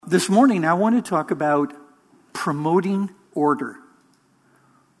This morning, I want to talk about promoting order,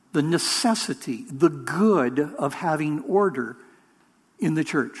 the necessity, the good of having order in the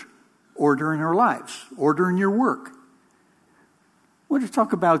church, order in our lives, order in your work. I want to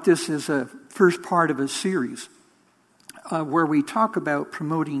talk about this as a first part of a series where we talk about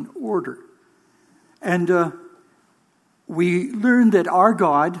promoting order. And we learned that our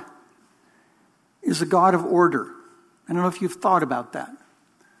God is a God of order. I don't know if you've thought about that,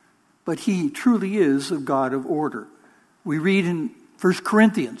 but he truly is a God of order. We read in 1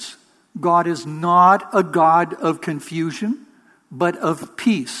 Corinthians, God is not a God of confusion, but of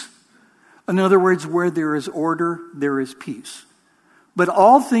peace. In other words, where there is order, there is peace. But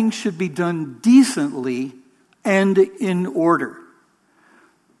all things should be done decently and in order.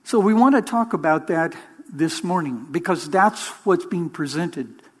 So we want to talk about that this morning because that's what's being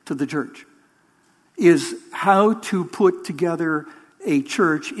presented to the church, is how to put together a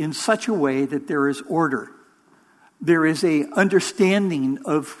church in such a way that there is order. There is a understanding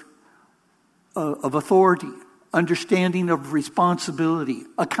of authority, understanding of responsibility,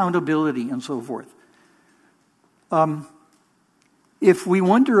 accountability, and so forth. If we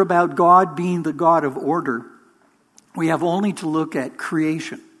wonder about God being the God of order, we have only to look at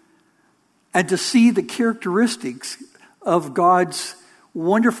creation and to see the characteristics of God's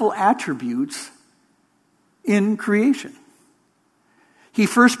wonderful attributes in creation. He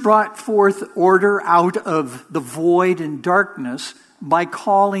first brought forth order out of the void and darkness by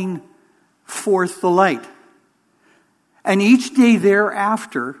calling forth the light. And each day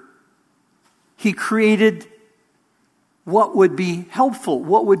thereafter, he created what would be helpful,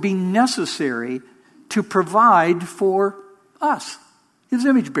 what would be necessary to provide for us, his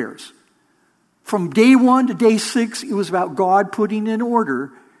image bearers. From day 1 to day 6, it was about God putting in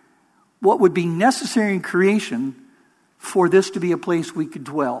order what would be necessary in creation for this to be a place we could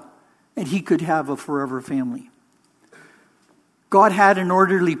dwell and he could have a forever family. God had an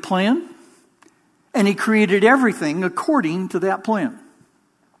orderly plan, and he created everything according to that plan.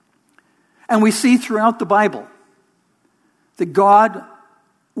 And we see throughout the Bible that God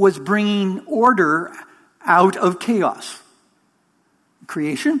was bringing order out of chaos.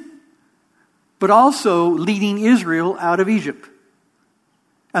 Creation, but also leading Israel out of Egypt.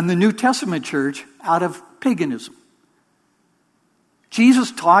 And the New Testament church out of paganism.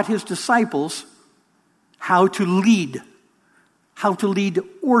 Jesus taught his disciples how to lead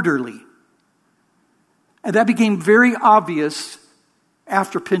orderly. And that became very obvious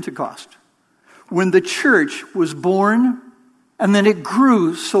after Pentecost, when the church was born and then it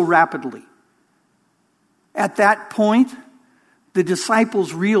grew so rapidly. At that point, the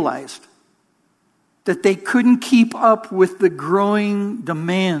disciples realized that they couldn't keep up with the growing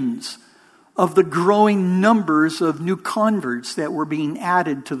demands of the growing numbers of new converts that were being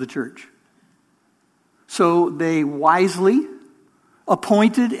added to the church. So they wisely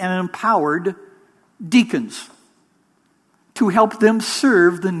appointed and empowered deacons to help them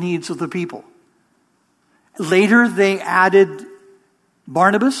serve the needs of the people. Later, they added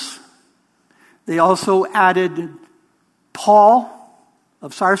Barnabas. They also added Paul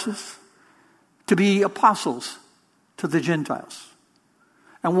of Tarsus to be apostles to the Gentiles.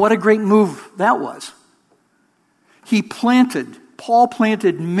 And what a great move that was. Paul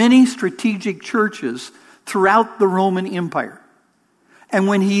planted many strategic churches throughout the Roman Empire. And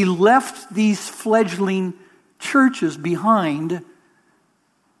when he left these fledgling churches behind,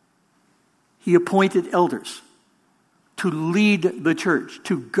 he appointed elders to lead the church,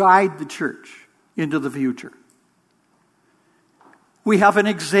 to guide the church into the future. We have an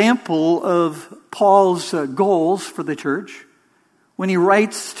example of Paul's goals for the church when he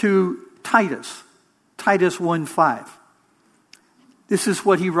writes to Titus 1:5. This is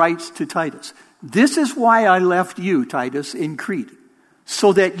what he writes to Titus. This is why I left you, Titus, in Crete,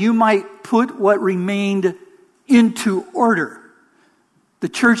 so that you might put what remained into order. The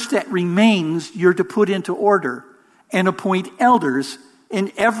church that remains, you're to put into order and appoint elders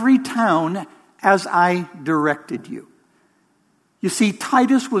in every town as I directed you. You see,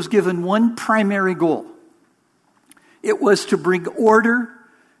 Titus was given one primary goal. It was to bring order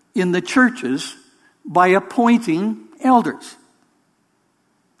in the churches by appointing elders.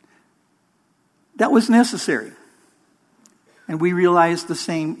 That was necessary. And we realize the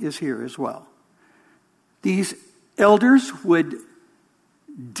same is here as well. These elders would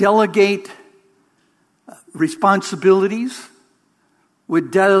delegate responsibilities, would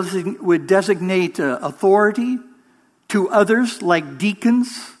designate authority to others like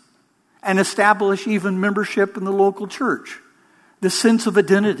deacons, and establish even membership in the local church. This sense of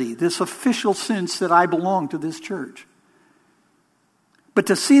identity, this official sense that I belong to this church. But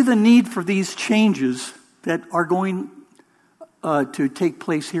to see the need for these changes that are going to take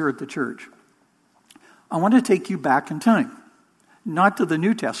place here at the church, I want to take you back in time. Not to the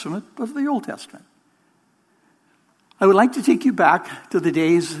New Testament, but to the Old Testament. I would like to take you back to the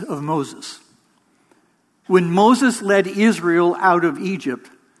days of Moses. When Moses led Israel out of Egypt,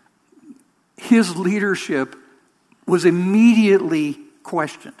 his leadership was immediately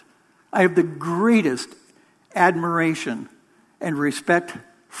questioned. I have the greatest admiration and respect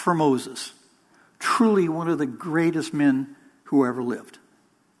for Moses. Truly one of the greatest men who ever lived.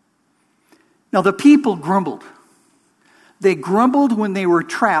 Now the people grumbled. They grumbled when they were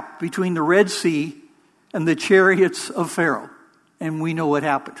trapped between the Red Sea and the chariots of Pharaoh. And we know what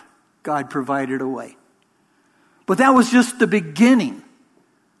happened. God provided a way. But that was just the beginning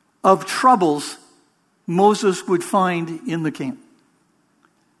of troubles Moses would find in the camp.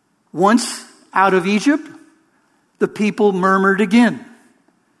 Once out of Egypt, the people murmured again.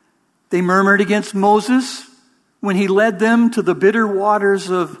 They murmured against Moses when he led them to the bitter waters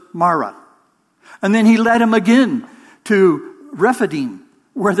of Marah. And then he led them again to Rephidim,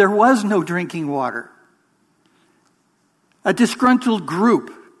 where there was no drinking water. A disgruntled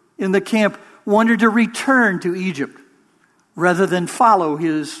group in the camp wanted to return to Egypt rather than follow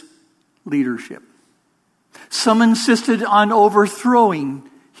his leadership. Some insisted on overthrowing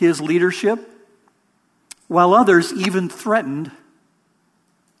his leadership, while others even threatened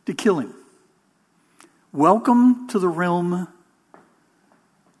to kill him. Welcome to the realm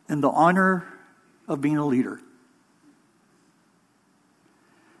and the honor of being a leader.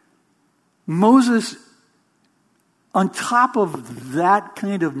 Moses, on top of that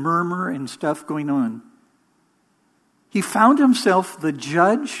kind of murmur and stuff going on, he found himself the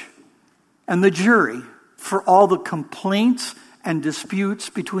judge and the jury for all the complaints and disputes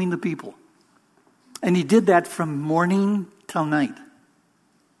between the people. And he did that from morning till night.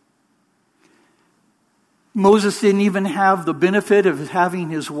 Moses didn't even have the benefit of having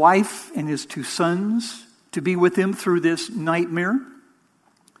his wife and his 2 sons to be with him through this nightmare.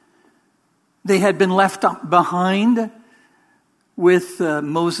 They had been left behind with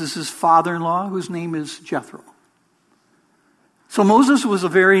Moses' father-in-law, whose name is Jethro. So Moses was a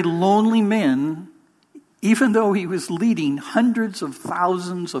very lonely man, even though he was leading hundreds of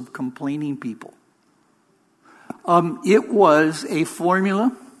thousands of complaining people. It was a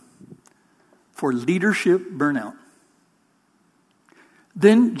formula for leadership burnout.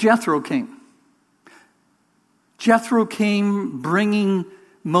 Then Jethro came. Jethro came bringing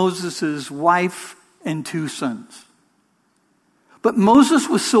Moses' wife and 2 sons. But Moses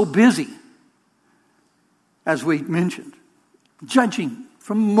was so busy, as we mentioned, judging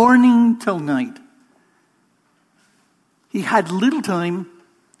from morning till night. He had little time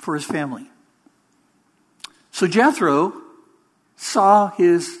for his family. So Jethro saw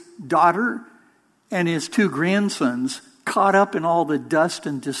his daughter and his 2 grandsons caught up in all the dust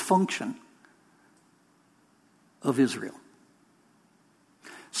and dysfunction of Israel.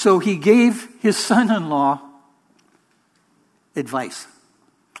 So he gave his son-in-law advice.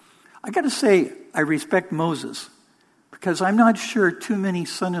 I got to say, I respect Moses because I'm not sure too many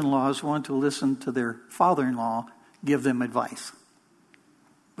son-in-laws want to listen to their father-in-law give them advice.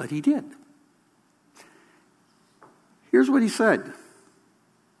 But he did. Here's what he said.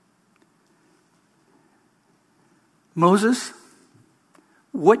 Moses,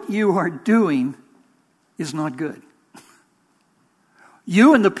 what you are doing is not good.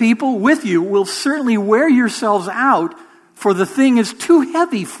 You and the people with you will certainly wear yourselves out, for the thing is too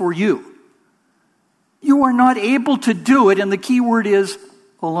heavy for you. You are not able to do it, and the key word is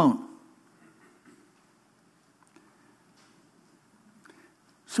alone.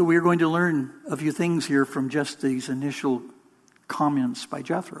 So we are going to learn a few things here from just these initial comments by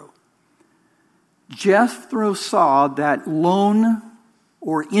Jethro. Jethro saw that lone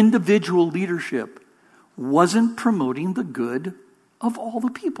or individual leadership wasn't promoting the good of all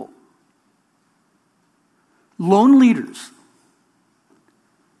the people. Lone leaders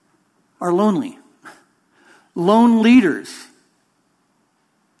are lonely. Lone leaders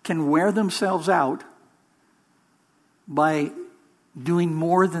can wear themselves out by doing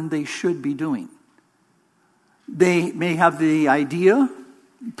more than they should be doing. They may have the idea,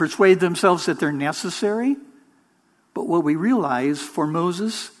 persuade themselves that they're necessary, but what we realize for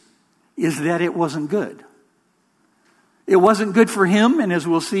Moses is that it wasn't good. It wasn't good for him, and as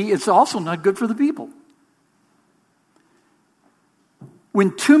we'll see, it's also not good for the people.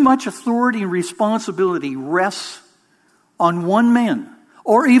 When too much authority and responsibility rests on one man,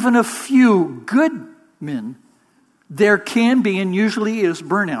 or even a few good men, there can be and usually is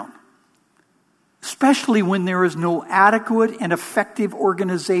burnout. especially when there is no adequate and effective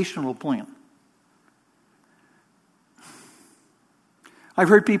organizational plan. I've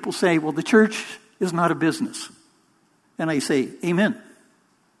heard people say, well, the church is not a business. And I say, amen.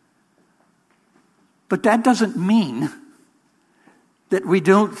 But that doesn't mean that we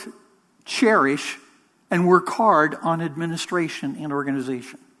don't cherish and work hard on administration and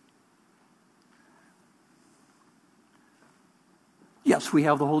organization. Yes, we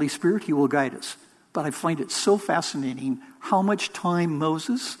have the Holy Spirit. He will guide us. But I find it so fascinating how much time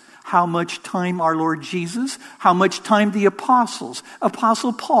Moses, how much time our Lord Jesus, how much time the apostles,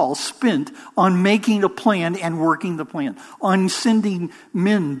 Apostle Paul spent on making a plan and working the plan, on sending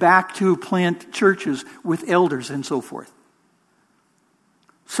men back to plant churches with elders and so forth.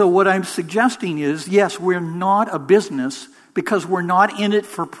 So what I'm suggesting is, yes, we're not a business because we're not in it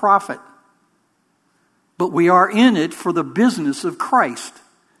for profit. But we are in it for the business of Christ.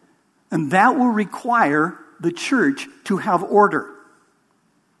 And that will require the church to have order.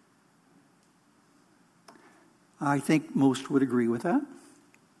 I think most would agree with that.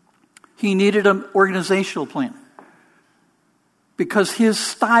 He needed an organizational plan because his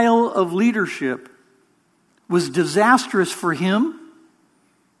style of leadership was disastrous for him,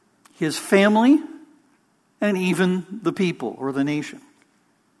 his family, and even the people or the nation.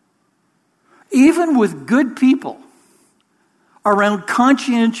 Even with good people around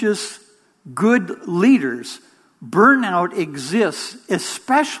conscientious, good leaders, burnout exists,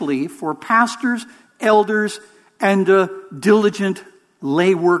 especially for pastors, elders, and diligent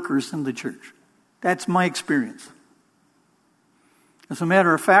lay workers in the church. That's my experience. As a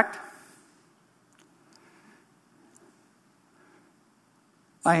matter of fact,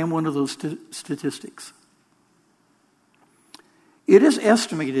 I am one of those statistics. It is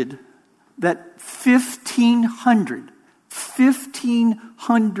estimated that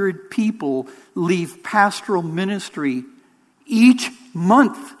 1,500 people leave pastoral ministry each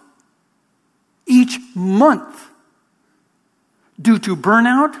month due to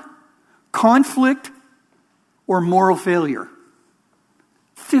burnout, conflict, or moral failure.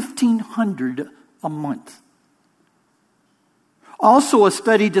 1,500 a month. Also, a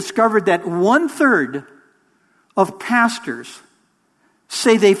study discovered that 1/3 of pastors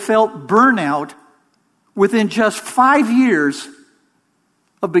say they felt burnout within just 5 years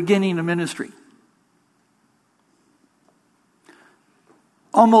of beginning a ministry.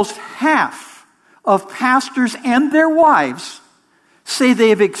 Almost half of pastors and their wives say they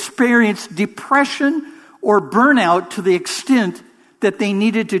have experienced depression or burnout to the extent that they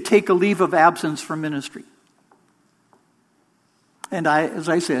needed to take a leave of absence from ministry. And I, as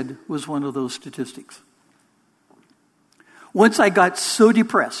I said, was one of those statistics. Once I got so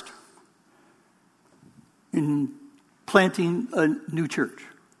depressed in planting a new church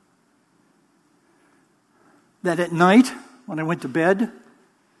that at night, when I went to bed,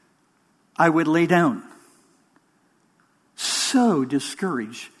 I would lay down, so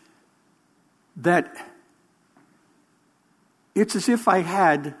discouraged that it's as if I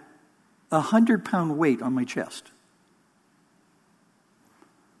had 100-pound weight on my chest.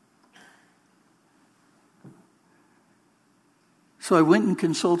 So I went and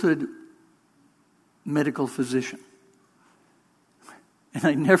consulted a medical physician. And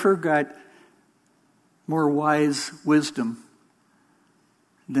I never got more wise wisdom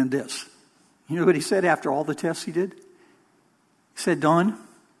than this. You know what he said after all the tests he did? He said, Don,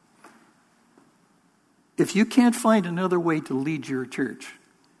 if you can't find another way to lead your church,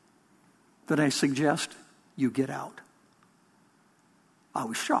 then I suggest you get out. I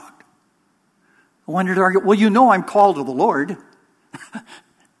was shocked. I wanted to argue, well, you know I'm called to the Lord.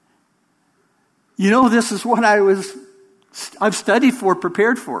 You know, this is what I've studied for,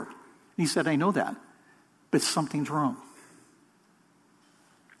 prepared for. He said, I know that, but something's wrong.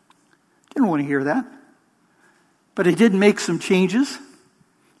 Didn't want to hear that. But I did make some changes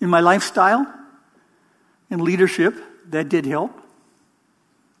in my lifestyle and leadership. That did help.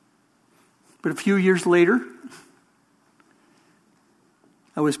 But a few years later,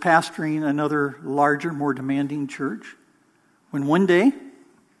 I was pastoring another larger, more demanding church when one day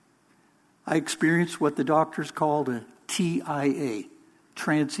I experienced what the doctors called a TIA,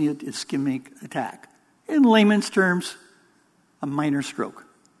 transient ischemic attack. In layman's terms, a minor stroke.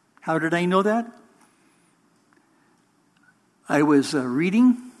 How did I know that? I was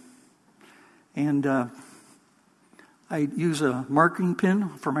reading, and I use a marking pen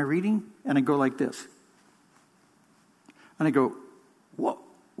for my reading, and I go like this. And I go,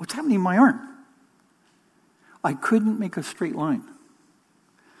 what's happening in my arm? I couldn't make a straight line.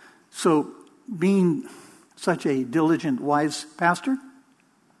 So, being such a diligent, wise pastor,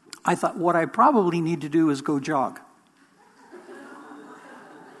 I thought, what I probably need to do is go jog.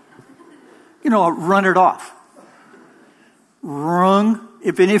 Run it off. Wrong.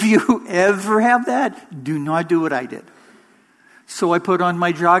 If any of you ever have that, do not do what I did. So I put on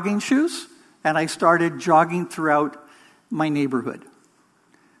my jogging shoes and I started jogging throughout my neighborhood.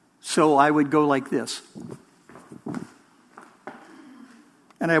 So I would go like this.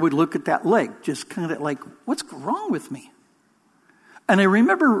 And I would look at that leg, just kind of like, what's wrong with me? And I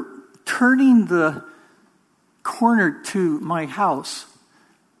remember turning the corner to my house,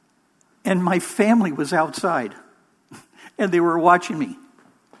 and my family was outside, and they were watching me.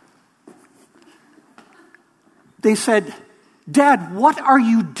 They said, "Dad, what are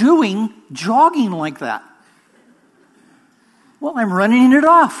you doing jogging like that?" "Well, I'm running it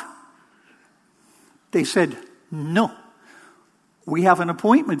off." They said, "No, we have an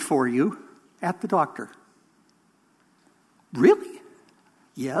appointment for you at the doctor." "Really?"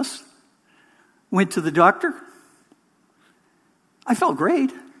 "Yes." Went to the doctor. I felt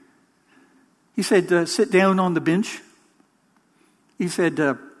great. He said, "Sit down on the bench." He said,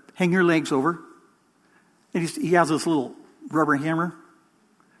 "Hang your legs over." And he has this little rubber hammer.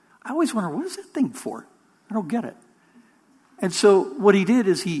 I always wonder, what is that thing for? I don't get it. And so what he did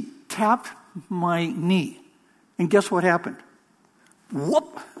is he tapped my knee. And guess what happened?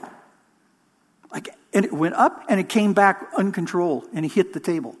 Whoop! And it went up and it came back uncontrolled and he hit the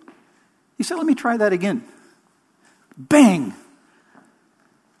table. He said, "Let me try that again." Bang!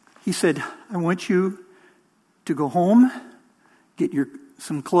 He said, "I want you to go home, get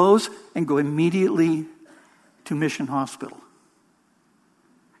some clothes, and go immediately to Mission Hospital."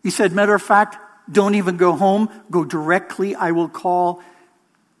 He said, "Matter of fact, don't even go home. Go directly. I will call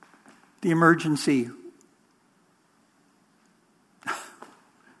the emergency."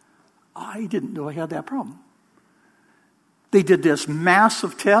 I didn't know I had that problem. They did this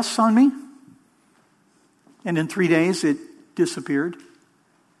massive tests on me, and in 3 days it disappeared.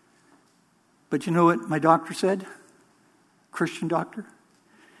 But you know what my doctor said? Christian doctor.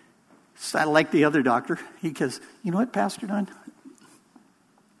 I like the other doctor. He goes, "You know what, Pastor Don?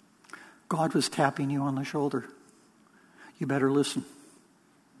 God was tapping you on the shoulder. You better listen.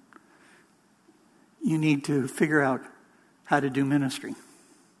 You need to figure out how to do ministry."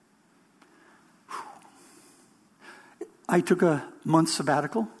 I took a month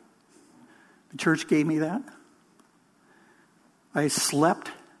sabbatical. The church gave me that. I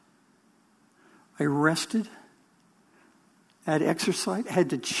slept. I rested. I had exercise. I had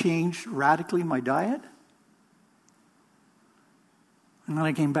to change radically my diet. And then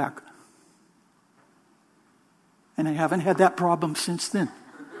I came back. And I haven't had that problem since then.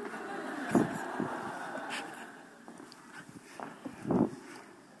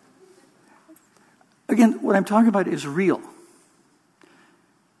 Again, what I'm talking about is real.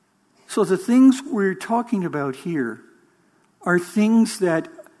 So the things we're talking about here are things that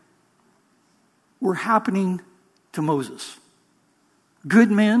were happening to Moses. Good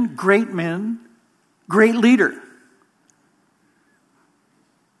men, great leader.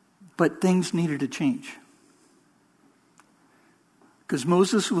 But things needed to change. Because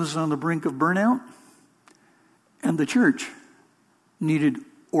Moses was on the brink of burnout, and the church needed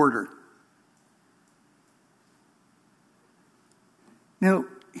order. Now,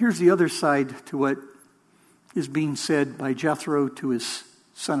 here's the other side to what is being said by Jethro to his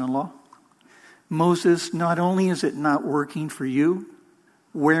son-in-law. Moses, not only is it not working for you,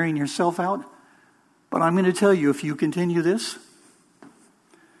 wearing yourself out, but I'm going to tell you, if you continue this,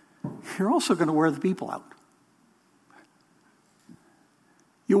 you're also going to wear the people out.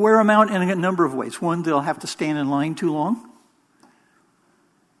 You wear them out in a number of ways. One, they'll have to stand in line too long.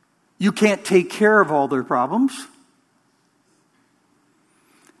 You can't take care of all their problems.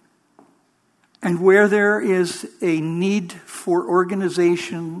 And where there is a need for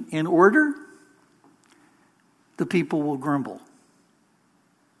organization and order, the people will grumble.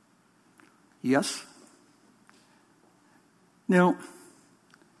 Yes? Now,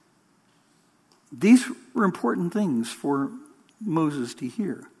 these were important things for Moses to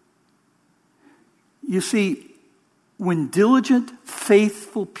hear. You see, when diligent,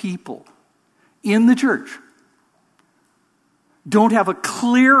 faithful people in the church don't have a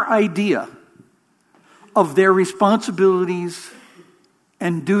clear idea of their responsibilities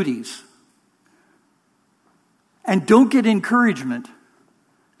and duties, and don't get encouragement,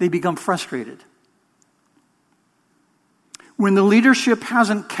 they become frustrated. When the leadership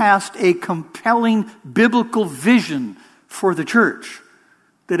hasn't cast a compelling biblical vision for the church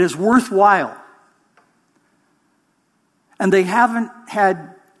that is worthwhile, and they haven't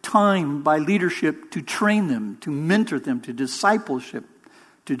had time by leadership to train them, to mentor them, to discipleship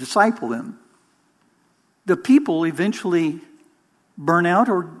to disciple them, the people eventually burn out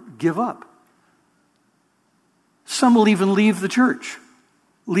or give up. Some will even leave the church,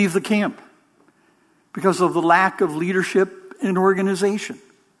 leave the camp, because of the lack of leadership and organization.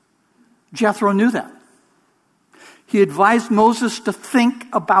 Jethro knew that. He advised Moses to think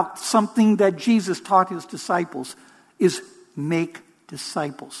about something that Jesus taught his disciples, is make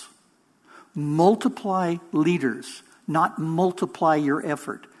disciples. Multiply leaders, not multiply your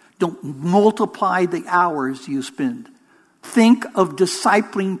effort. Don't multiply the hours you spend. Think of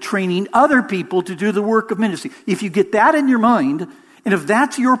discipling, training other people to do the work of ministry. If you get that in your mind, and if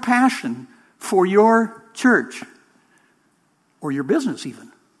that's your passion for your church, or your business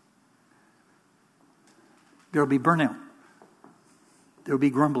even, there'll be burnout. There'll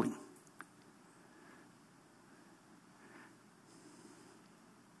be grumbling.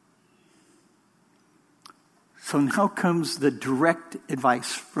 So now comes the direct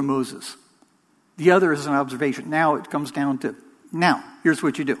advice from Moses. The other is an observation. Now it comes down to, now, here's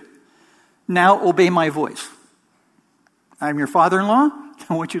what you do. Now obey my voice. I'm your father-in-law.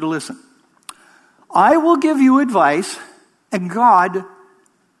 I want you to listen. I will give you advice, and God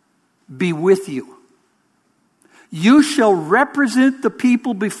be with you. You shall represent the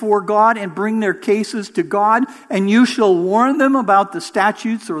people before God and bring their cases to God, and you shall warn them about the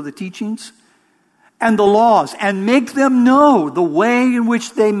statutes or the teachings and the laws, and make them know the way in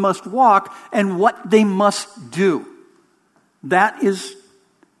which they must walk and what they must do. That is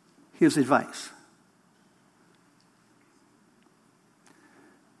his advice.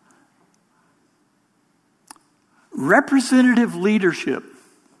 Representative leadership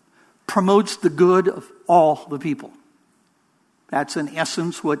promotes the good of all the people. That's in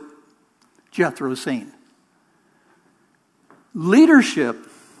essence what Jethro is saying. Leadership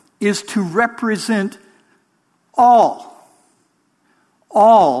is to represent all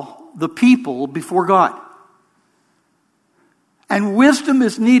the people before God. And wisdom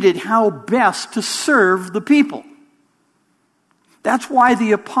is needed how best to serve the people. That's why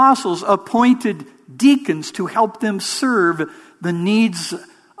the apostles appointed deacons to help them serve the needs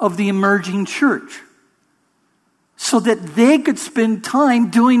of the emerging church, so that they could spend time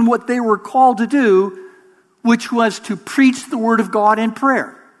doing what they were called to do, which was to preach the word of God in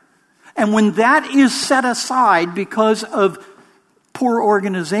prayer. And when that is set aside because of poor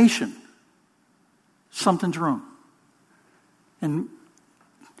organization, something's wrong. And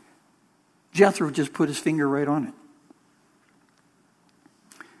Jethro just put his finger right on it.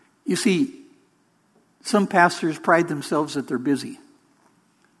 You see, some pastors pride themselves that they're busy.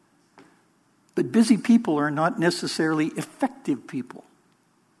 But busy people are not necessarily effective people.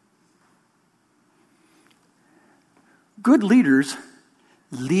 Good leaders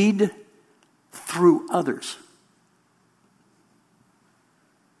lead through others.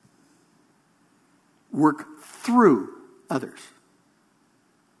 Work through others.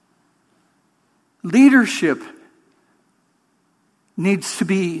 Leadership needs to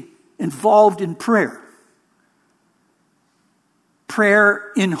be involved in prayer.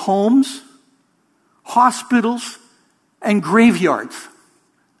 Prayer in homes, hospitals, and graveyards.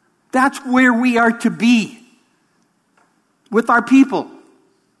 That's where we are to be with our people.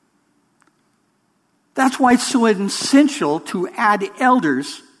 That's why it's so essential to add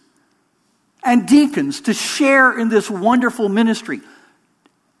elders and deacons to share in this wonderful ministry.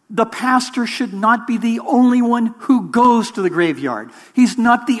 The pastor should not be the only one who goes to the graveyard. He's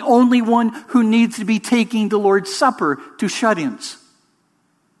not the only one who needs to be taking the Lord's Supper to shut-ins.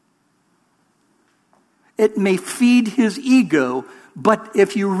 It may feed his ego, but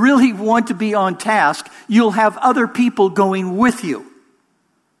if you really want to be on task, you'll have other people going with you.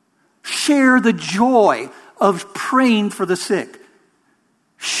 Share the joy of praying for the sick.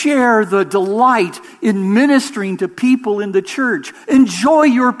 Share the delight in ministering to people in the church. Enjoy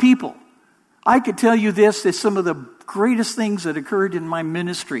your people. I could tell you this, that some of the greatest things that occurred in my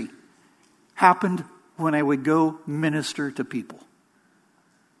ministry happened when I would go minister to people.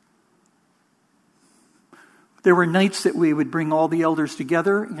 There were nights that we would bring all the elders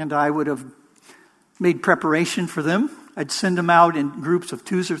together, and I would have made preparation for them. I'd send them out in groups of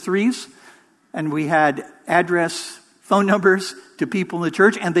 2s or 3s, and we had address, phone numbers to people in the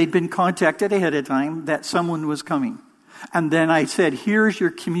church, and they'd been contacted ahead of time that someone was coming. And then I said, here's your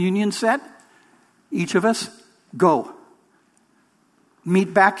communion set. Each of us, go.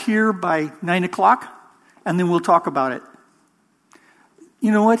 Meet back here by 9 o'clock, and then we'll talk about it.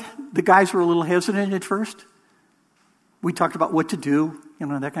 You know what? The guys were a little hesitant at first. We talked about what to do,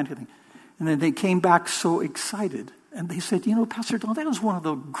 that kind of thing. And then they came back so excited. And they said, Pastor Don, that was one of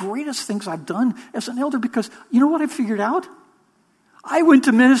the greatest things I've done as an elder, because you know what I figured out? I went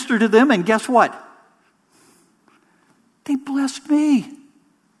to minister to them, and guess what? They blessed me.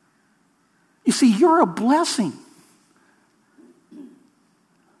 You see, you're a blessing.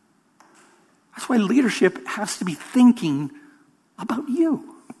 That's why leadership has to be thinking about you.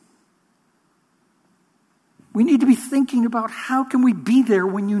 We need to be thinking about how can we be there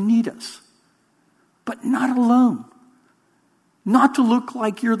when you need us, but not alone. Not to look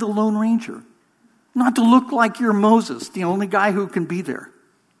like you're the Lone Ranger. Not to look like you're Moses, the only guy who can be there.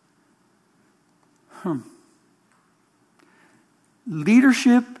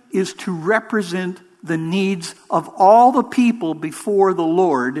 Leadership is to represent the needs of all the people before the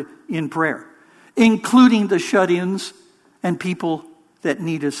Lord in prayer, including the shut-ins and people that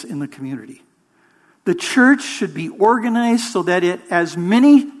need us in the community. The church should be organized so that as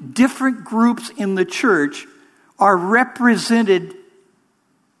many different groups in the church are represented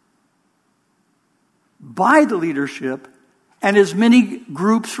by the leadership, and as many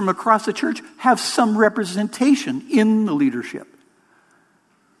groups from across the church have some representation in the leadership.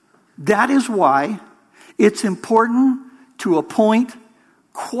 That is why it's important to appoint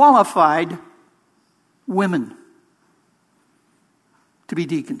qualified women to be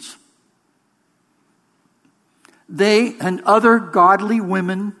deacons. They and other godly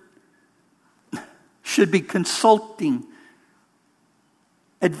women should be consulting,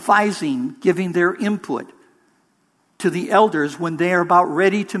 advising, giving their input to the elders when they are about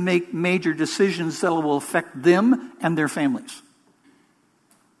ready to make major decisions that will affect them and their families.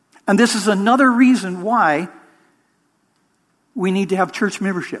 And this is another reason why we need to have church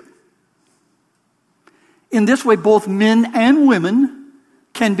membership. In this way, both men and women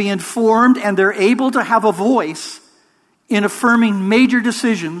can be informed, and they're able to have a voice in affirming major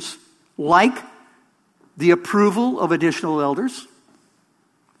decisions like the approval of additional elders,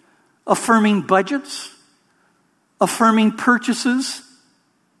 affirming budgets, affirming purchases,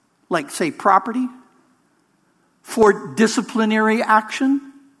 like, say, property, for disciplinary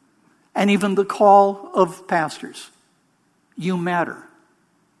action, and even the call of pastors. You matter.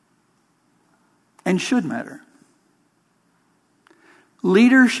 And should matter.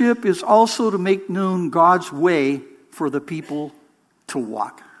 Leadership is also to make known God's way for the people to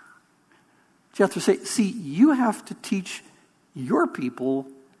walk. You have to say, see, you have to teach your people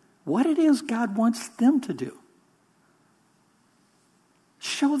what it is God wants them to do.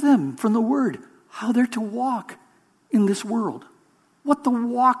 Show them from the Word how they're to walk in this world, what the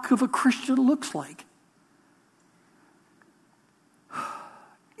walk of a Christian looks like.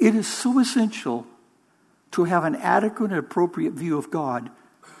 It is so essential to have an adequate and appropriate view of God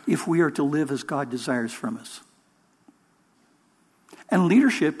if we are to live as God desires from us. And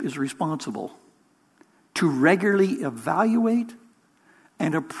leadership is responsible to regularly evaluate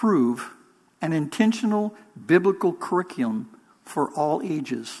and approve an intentional biblical curriculum for all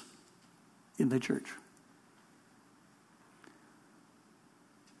ages in the church,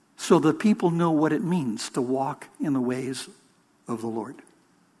 so the people know what it means to walk in the ways of the Lord.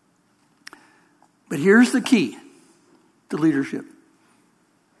 But here's the key to leadership,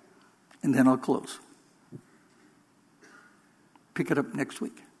 and then I'll close. Pick it up next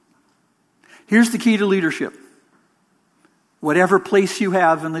week. Here's the key to leadership. Whatever place you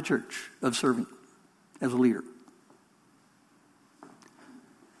have in the church of serving as a leader.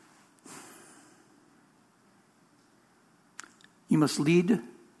 You must lead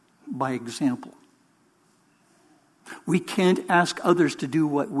by example. We can't ask others to do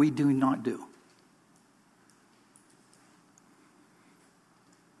what we do not do.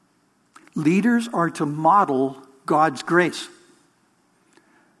 Leaders are to model God's grace.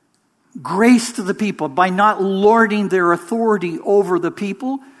 Grace to the people by not lording their authority over the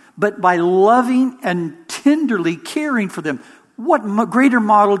people, but by loving and tenderly caring for them. What greater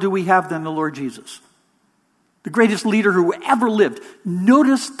model do we have than the Lord Jesus? The greatest leader who ever lived.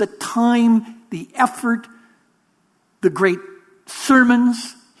 Notice the time, the effort, the great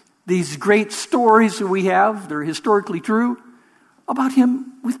sermons, these great stories that we have, they're historically true, about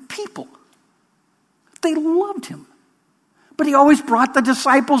him with people. They loved him. But he always brought the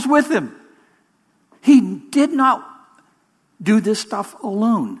disciples with him. He did not do this stuff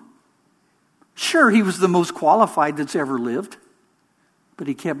alone. Sure, he was the most qualified that's ever lived, but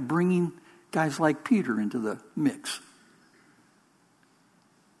he kept bringing guys like Peter into the mix.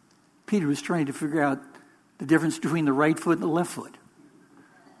 Peter was trying to figure out the difference between the right foot and the left foot.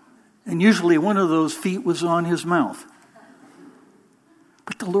 And usually one of those feet was on his mouth.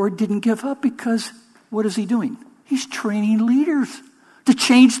 But the Lord didn't give up, because what is he doing? He's training leaders to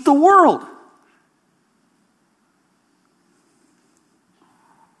change the world.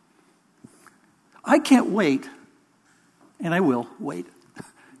 I can't wait and I will wait,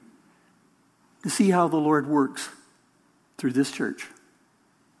 to see how the Lord works through this church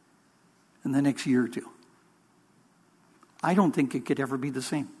in the next year or two. I don't think it could ever be the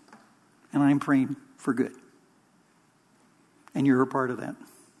same. And I'm praying for good. And you're a part of that.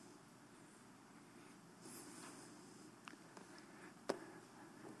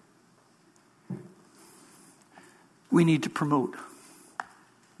 We need to promote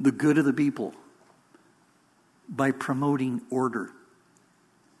the good of the people by promoting order.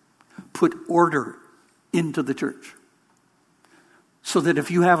 Put order into the church. So that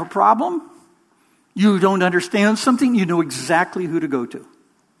if you have a problem, you don't understand something, you know exactly who to go to.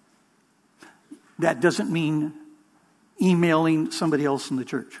 That doesn't mean emailing somebody else in the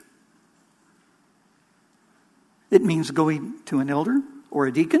church. It means going to an elder or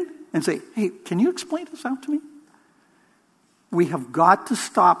a deacon and say, hey, can you explain this out to me? We have got to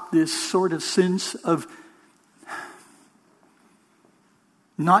stop this sort of sense of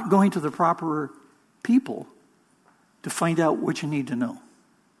not going to the proper people to find out what you need to know.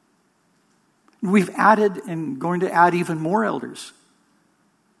 We've added and going to add even more elders.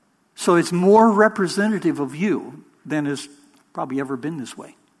 So it's more representative of you than has probably ever been this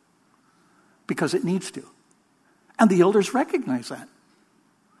way. Because it needs to. And the elders recognize that.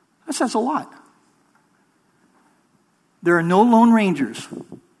 That says a lot. There are no lone rangers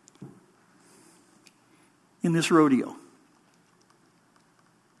in this rodeo.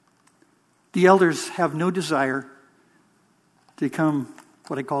 The elders have no desire to become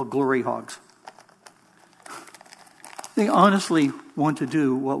what I call glory hogs. They honestly want to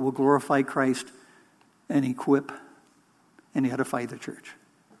do what will glorify Christ and equip and edify the church.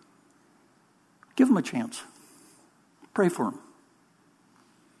 Give them a chance. Pray for them.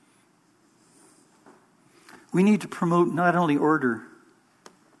 We need to promote not only order,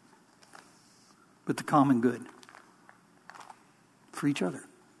 but the common good for each other.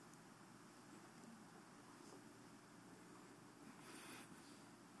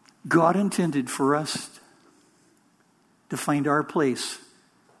 God intended for us to find our place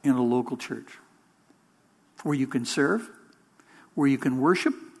in a local church where you can serve, where you can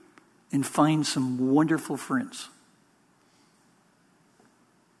worship, and find some wonderful friends.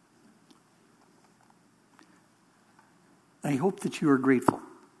 I hope that you are grateful.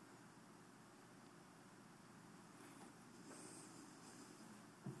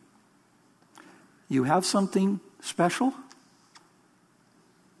 You have something special?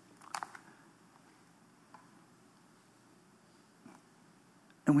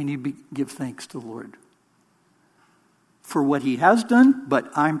 And we need to give thanks to the Lord for what He has done, but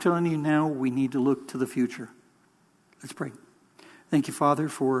I'm telling you now, we need to look to the future. Let's pray. Thank you, Father,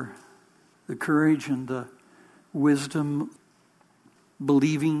 for the courage and the wisdom,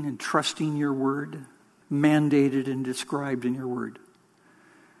 believing and trusting your word, mandated and described in your word.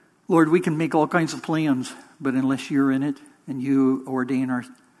 Lord, we can make all kinds of plans, but unless you're in it and you ordain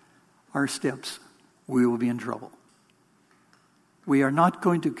our steps, we will be in trouble. We are not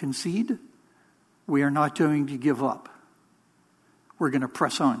going to concede. We are not going to give up. We're going to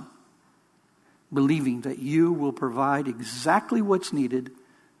press on, believing that you will provide exactly what's needed.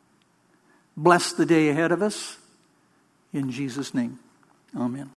 Bless the day ahead of us. In Jesus' name, amen.